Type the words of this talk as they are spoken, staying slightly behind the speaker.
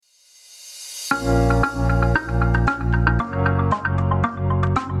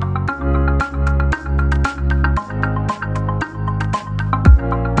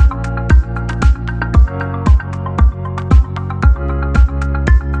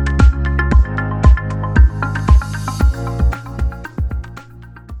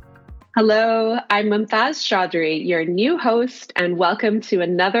Hello, I'm Mumtaz Chaudhry, your new host, and welcome to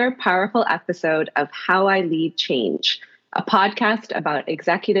another powerful episode of How I Lead Change, a podcast about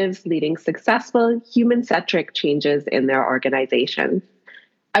executives leading successful, human centric changes in their organizations.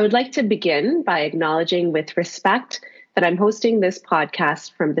 I would like to begin by acknowledging with respect that I'm hosting this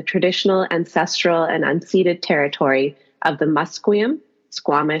podcast from the traditional, ancestral, and unceded territory of the Musqueam,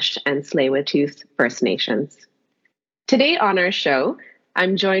 Squamish, and Tsleil-Waututh First Nations. Today on our show,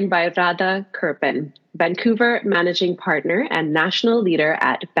 I'm joined by Radha Kirpin, Vancouver Managing Partner and National Leader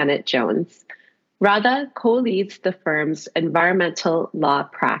at Bennett Jones. Radha co-leads the firm's environmental law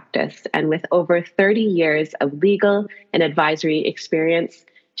practice, and with over 30 years of legal and advisory experience,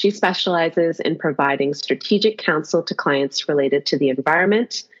 she specializes in providing strategic counsel to clients related to the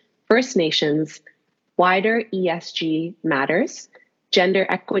environment, First Nations, wider ESG matters, gender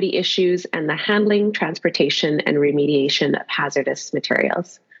equity issues, and the handling, transportation, and remediation of hazardous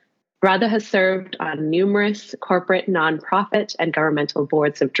materials. Radha has served on numerous corporate, nonprofit, and governmental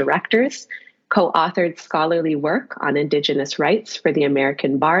boards of directors, co-authored scholarly work on Indigenous rights for the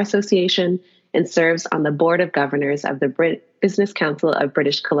American Bar Association, and serves on the Board of Governors of the Business Council of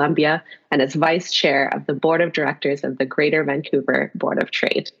British Columbia and as Vice Chair of the Board of Directors of the Greater Vancouver Board of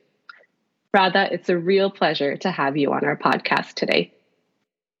Trade. Radha, it's a real pleasure to have you on our podcast today.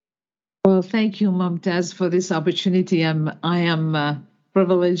 Well, thank you, Mumtaz, for this opportunity. I am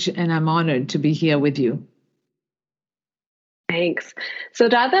privileged and I'm honored to be here with you. Thanks. So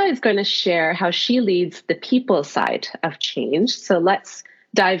Radha is going to share how she leads the people side of change. So let's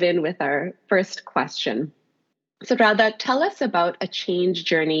dive in with our first question. So Radha, tell us about a change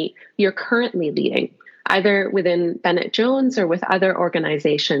journey you're currently leading, either within Bennett Jones or with other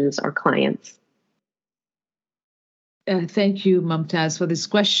organizations or clients. Thank you, Mumtaz, for this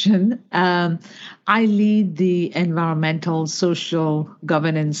question. I lead the environmental social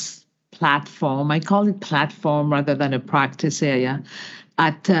governance platform. I call it platform rather than a practice area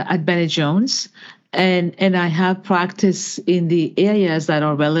at Bennett Jones. And I have practiced in the areas that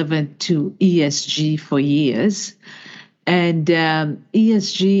are relevant to ESG for years. And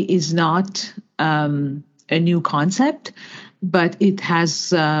ESG is not a new concept, but it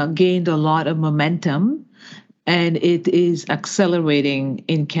has gained a lot of momentum. And it is accelerating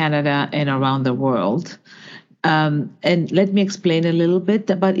in Canada and around the world. And let me explain a little bit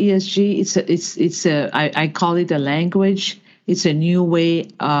about ESG. I call it a language. It's a new way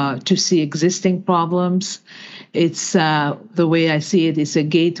to see existing problems. It's the way I see it. It's a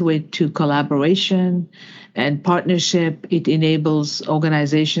gateway to collaboration and partnership. It enables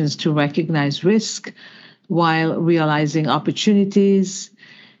organizations to recognize risk while realizing opportunities.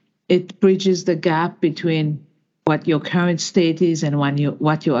 It bridges the gap between what your current state is and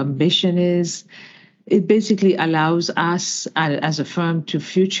what your ambition is. It basically allows us as a firm to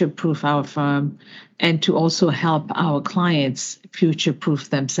future-proof our firm and to also help our clients future-proof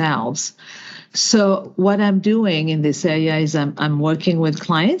themselves. So what I'm doing in this area is I'm working with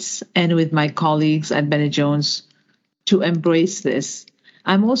clients and with my colleagues at Bennett Jones to embrace this.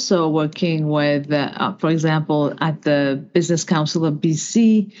 I'm also working with, for example, at the Business Council of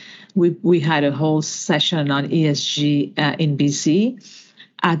BC, we had a whole session on ESG in BC.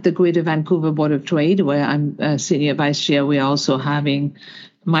 At the Greater Vancouver Board of Trade, where I'm Senior Vice Chair, we are also having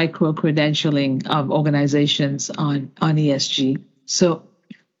micro-credentialing of organizations on ESG. So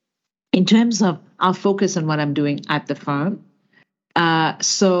in terms of our focus on what I'm doing at the firm,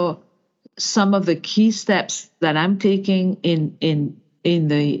 so some of the key steps that I'm taking in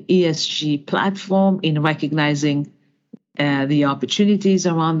the ESG platform, in recognizing the opportunities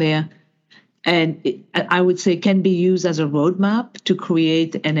around there, and I would say can be used as a roadmap to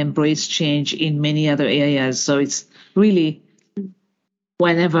create and embrace change in many other areas. So it's really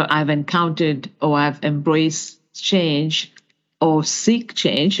whenever I've encountered or I've embraced change or seek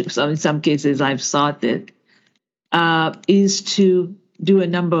change, so in some cases I've sought it, is to do a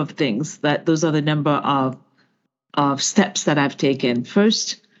number of things. Those are the number of steps that I've taken.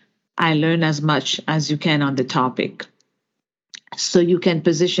 First, I learn as much as you can on the topic. So you can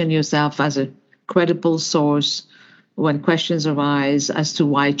position yourself as a credible source when questions arise as to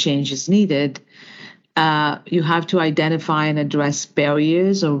why change is needed. You have to identify and address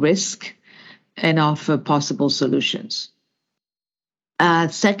barriers or risk and offer possible solutions.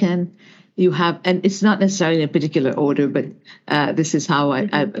 Second, you have, and it's not necessarily in a particular order, but this is how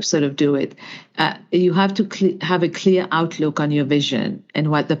I sort of do it. You have to have a clear outlook on your vision and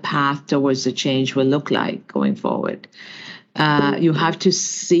what the path towards the change will look like going forward. You have to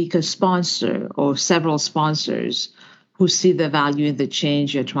seek a sponsor or several sponsors who see the value in the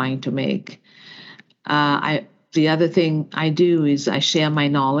change you're trying to make. The other thing I do is I share my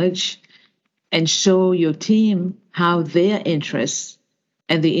knowledge and show your team how their interests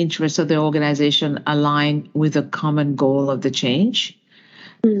and the interests of the organization align with the common goal of the change.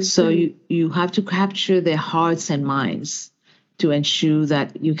 Mm-hmm. So you have to capture their hearts and minds to ensure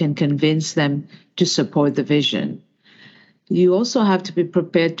that you can convince them to support the vision. You also have to be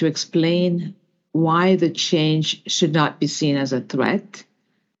prepared to explain why the change should not be seen as a threat,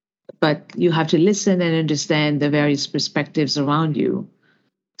 but you have to listen and understand the various perspectives around you.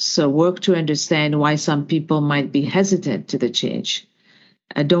 So work to understand why some people might be hesitant to the change.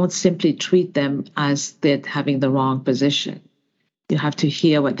 Don't simply treat them as they're having the wrong position. You have to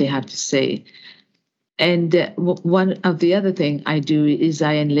hear what they have to say. And one of the other things I do is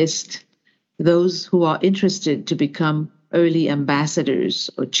I enlist those who are interested to become early ambassadors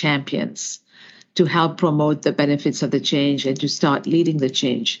or champions to help promote the benefits of the change and to start leading the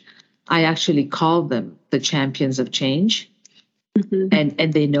change. I actually call them the champions of change. Mm-hmm.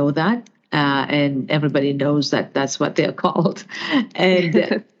 And they know that. And everybody knows that that's what they're called.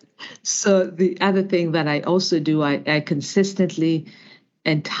 And so the other thing that I also do, I consistently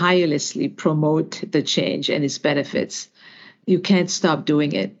and tirelessly promote the change and its benefits. You can't stop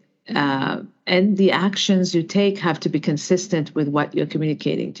doing it. And the actions you take have to be consistent with what you're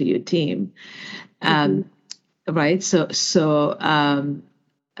communicating to your team. Right? So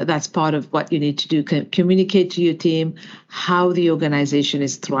that's part of what you need to do. Communicate to your team how the organization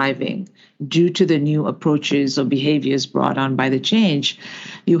is thriving due to the new approaches or behaviors brought on by the change.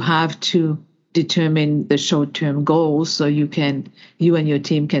 You have to determine the short-term goals so you and your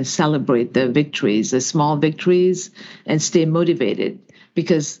team can celebrate the victories, the small victories, and stay motivated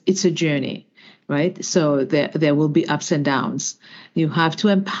because it's a journey, right? So there will be ups and downs. You have to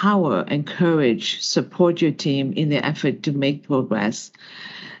empower, encourage, support your team in their effort to make progress.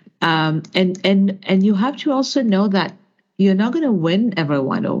 And you have to also know that you're not going to win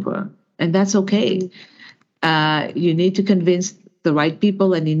everyone over, and that's okay. You need to convince the right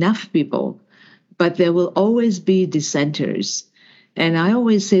people and enough people, but there will always be dissenters. And I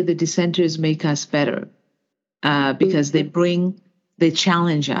always say the dissenters make us better because they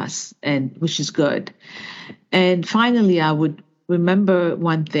challenge us, and which is good. And finally, I would remember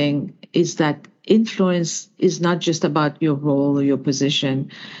one thing is that influence is not just about your role or your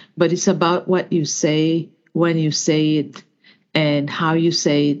position, but it's about what you say, when you say it, and how you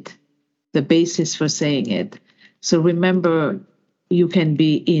say it, the basis for saying it. So remember, you can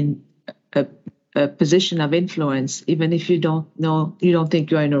be in a position of influence, even if you don't think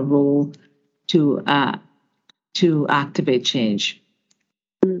you're in a role to activate change.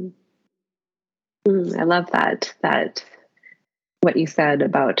 I love that what you said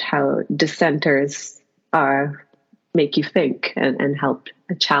about how dissenters make you think and help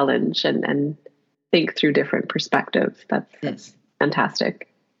challenge and think through different perspectives. That's fantastic.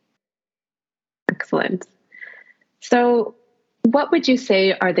 Excellent. So what would you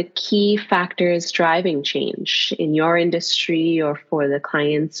say are the key factors driving change in your industry or for the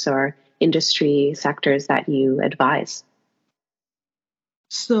clients or industry sectors that you advise?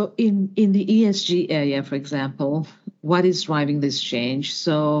 So in the ESG area, for example, what is driving this change?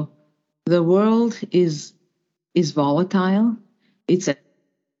 So the world is volatile.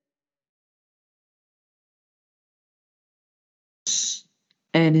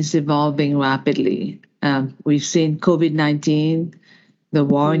 And is evolving rapidly. We've seen COVID-19, the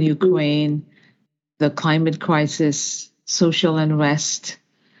war in Ukraine, the climate crisis, social unrest,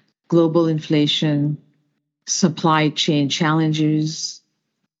 global inflation, supply chain challenges,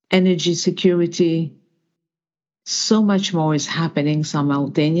 energy security. So much more is happening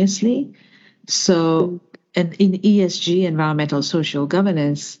simultaneously. So, and in ESG, environmental social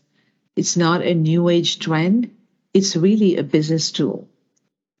governance, it's not a new age trend. It's really a business tool.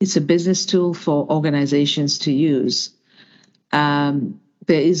 It's a business tool for organizations to use. There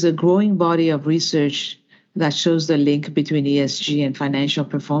is a growing body of research that shows the link between ESG and financial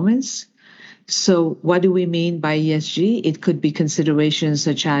performance. So what do we mean by ESG? It could be considerations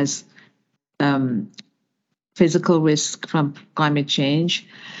such as physical risk from climate change,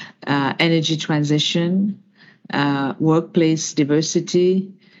 energy transition, workplace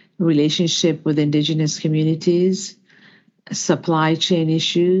diversity, relationship with indigenous communities, supply chain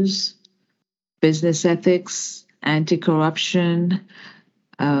issues, business ethics, anti-corruption,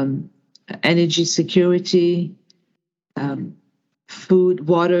 energy security, food,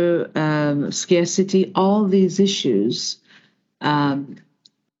 water scarcity, all these issues,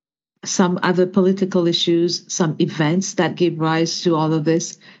 some other political issues, some events that give rise to all of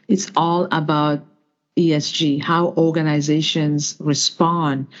this. It's all about ESG, how organizations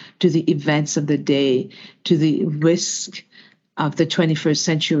respond to the events of the day, to the risk the 21st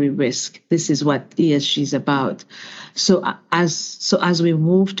century risk. This is what ESG is about. So as we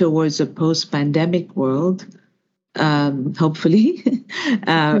move towards a post-pandemic world, hopefully,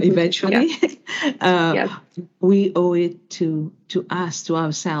 eventually, we owe it to us, to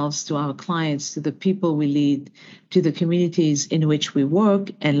ourselves, to our clients, to the people we lead, to the communities in which we work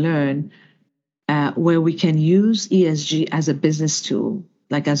and learn, where we can use ESG as a business tool,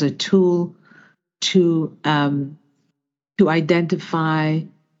 like as a tool to identify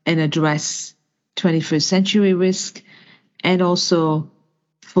and address 21st century risk, and also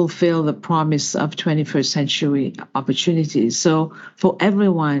fulfill the promise of 21st century opportunities. So for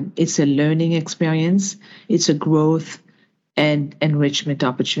everyone, it's a learning experience, it's a growth and enrichment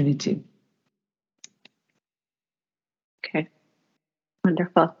opportunity. Okay,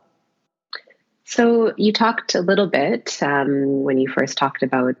 wonderful. So you talked a little bit when you first talked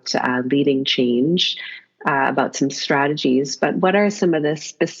about leading change, about some strategies, but what are some of the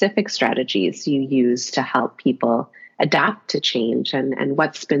specific strategies you use to help people adapt to change, and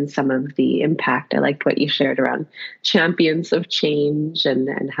what's been some of the impact? I liked what you shared around champions of change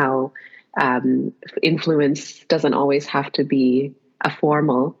and how influence doesn't always have to be a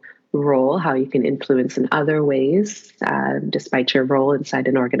formal role, how you can influence in other ways despite your role inside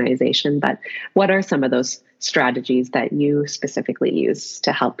an organization. But what are some of those strategies that you specifically use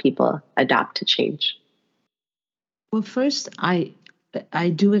to help people adapt to change? Well, first, I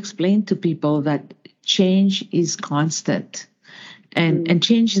do explain to people that change is constant, and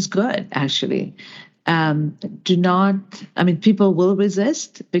change is good, actually. People will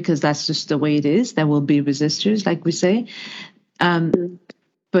resist because that's just the way it is. There will be resistors, like we say.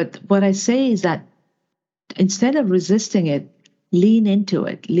 But what I say is that instead of resisting it, lean into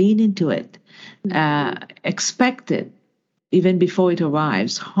it, expect it even before it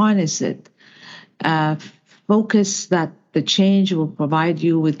arrives, harness it, focus that the change will provide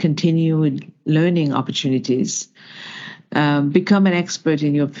you with continued learning opportunities. Become an expert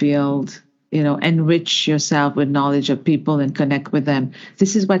in your field, enrich yourself with knowledge of people and connect with them.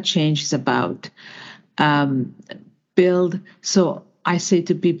 This is what change is about. Build. So I say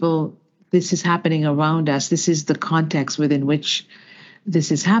to people, this is happening around us. This is the context within which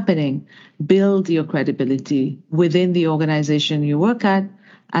this is happening. Build your credibility within the organization you work at,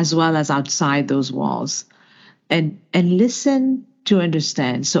 as well as outside those walls. And listen to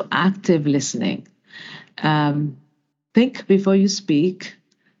understand. So active listening. Think before you speak.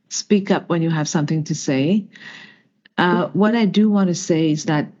 Speak up when you have something to say. What I do want to say is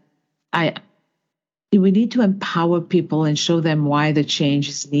that we need to empower people and show them why the change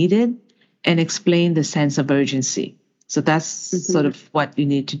is needed and explain the sense of urgency. So that's sort of what you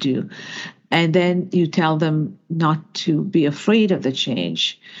need to do. And then you tell them not to be afraid of the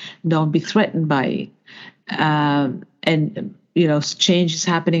change. Don't be threatened by it. Change is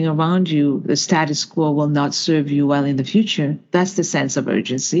happening around you. The status quo will not serve you well in the future. That's the sense of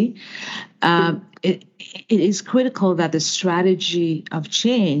urgency. It is critical that the strategy of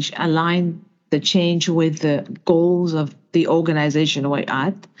change align the change with the goals of the organization we're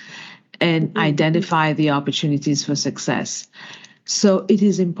at, and identify the opportunities for success. So it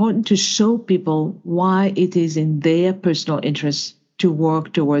is important to show people why it is in their personal interest to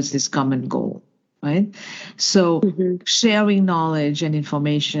work towards this common goal. Right? So sharing knowledge and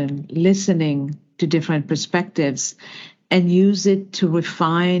information, listening to different perspectives, and use it to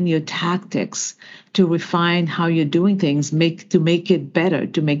refine your tactics, to refine how you're doing things, to make it better,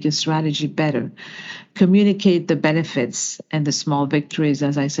 to make your strategy better. Communicate the benefits and the small victories,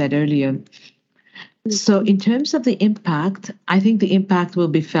 as I said earlier. So in terms of the impact, I think the impact will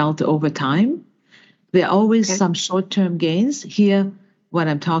be felt over time. There are always some short-term gains. Here, when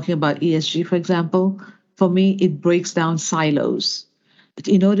I'm talking about ESG, for example, for me, it breaks down silos. But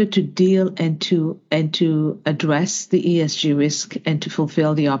in order to deal and to address the ESG risk and to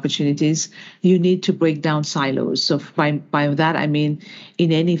fulfill the opportunities, you need to break down silos. So by that, I mean,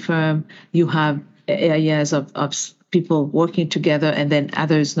 in any firm, you have areas of people working together and then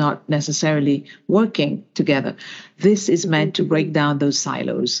others not necessarily working together. This is meant to break down those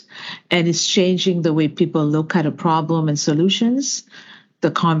silos. And it's changing the way people look at a problem and solutions,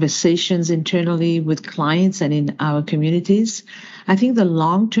 the conversations internally with clients and in our communities. I think the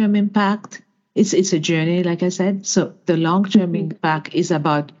long-term impact, it's a journey, like I said. So the long-term impact is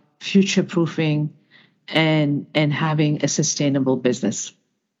about future-proofing and having a sustainable business.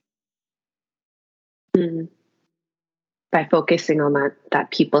 By focusing on that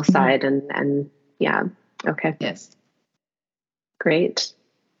people side and yeah. Okay. Yes. Great.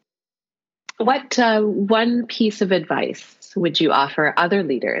 What one piece of advice would you offer other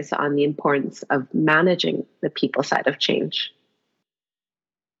leaders on the importance of managing the people side of change?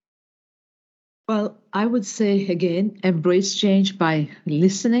 Well, I would say again, embrace change by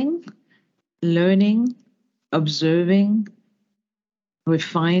listening, learning, observing,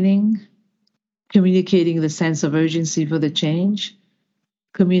 refining, communicating the sense of urgency for the change,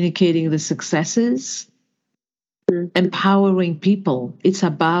 communicating the successes, empowering people. It's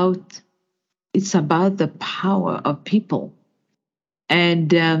about the power of people.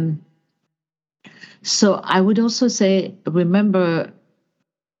 And so I would also say, remember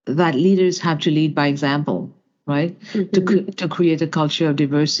that leaders have to lead by example, right? To create a culture of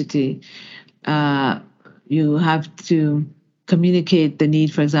diversity, you have to communicate the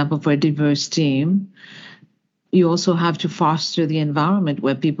need, for example, for a diverse team. You also have to foster the environment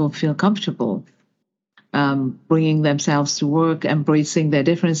where people feel comfortable bringing themselves to work, embracing their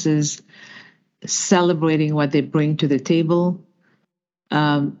differences, celebrating what they bring to the table.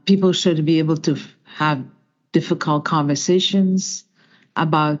 People should be able to have difficult conversations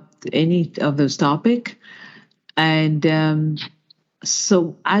about any of those topics. And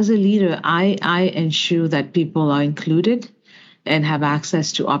so as a leader, I ensure that people are included and have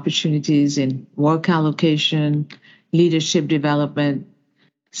access to opportunities in work allocation, leadership development,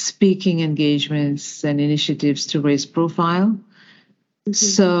 speaking engagements, and initiatives to raise profile.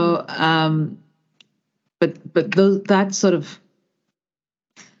 So, but that's sort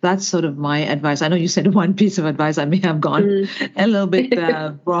of my advice. I know you said one piece of advice. I may have gone a little bit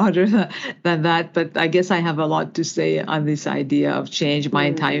broader than that, but I guess I have a lot to say on this idea of change. My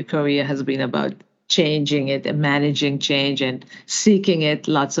entire career has been about changing it and managing change and seeking it.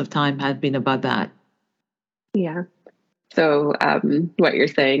 Lots of time has been about that. Yeah. So what you're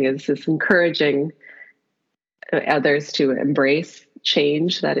saying is encouraging others to embrace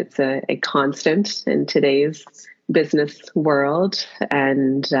change, that it's a constant in today's business world,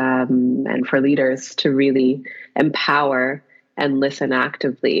 and for leaders to really empower and listen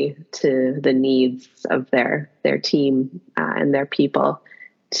actively to the needs of their team and their people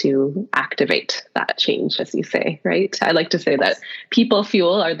to activate that change, as you say, right? I like to say that people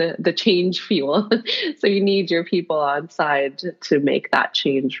fuel are the change fuel. So you need your people on side to make that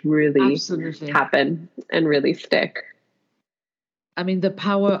change really happen and really stick. I mean, the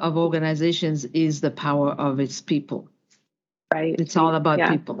power of organizations is the power of its people. Right. It's all about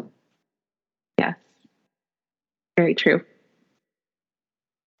people. Yes. Very true.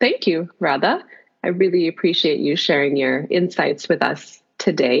 Thank you, Radha. I really appreciate you sharing your insights with us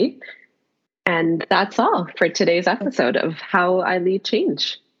today. And that's all for today's episode of How I Lead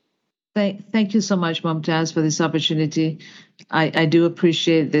Change. Thank you so much, Mumtaz, for this opportunity. I do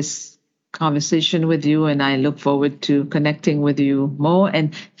appreciate this conversation with you, and I look forward to connecting with you more.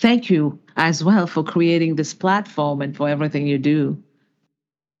 And thank you as well for creating this platform and for everything you do.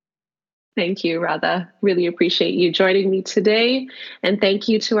 Thank you, Radha. Really appreciate you joining me today. And thank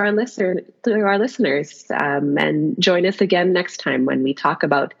you to our listeners. And join us again next time when we talk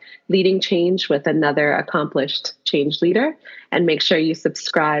about leading change with another accomplished change leader. And make sure you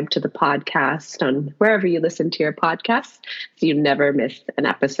subscribe to the podcast on wherever you listen to your podcasts so you never miss an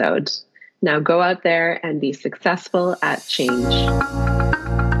episode. Now go out there and be successful at change.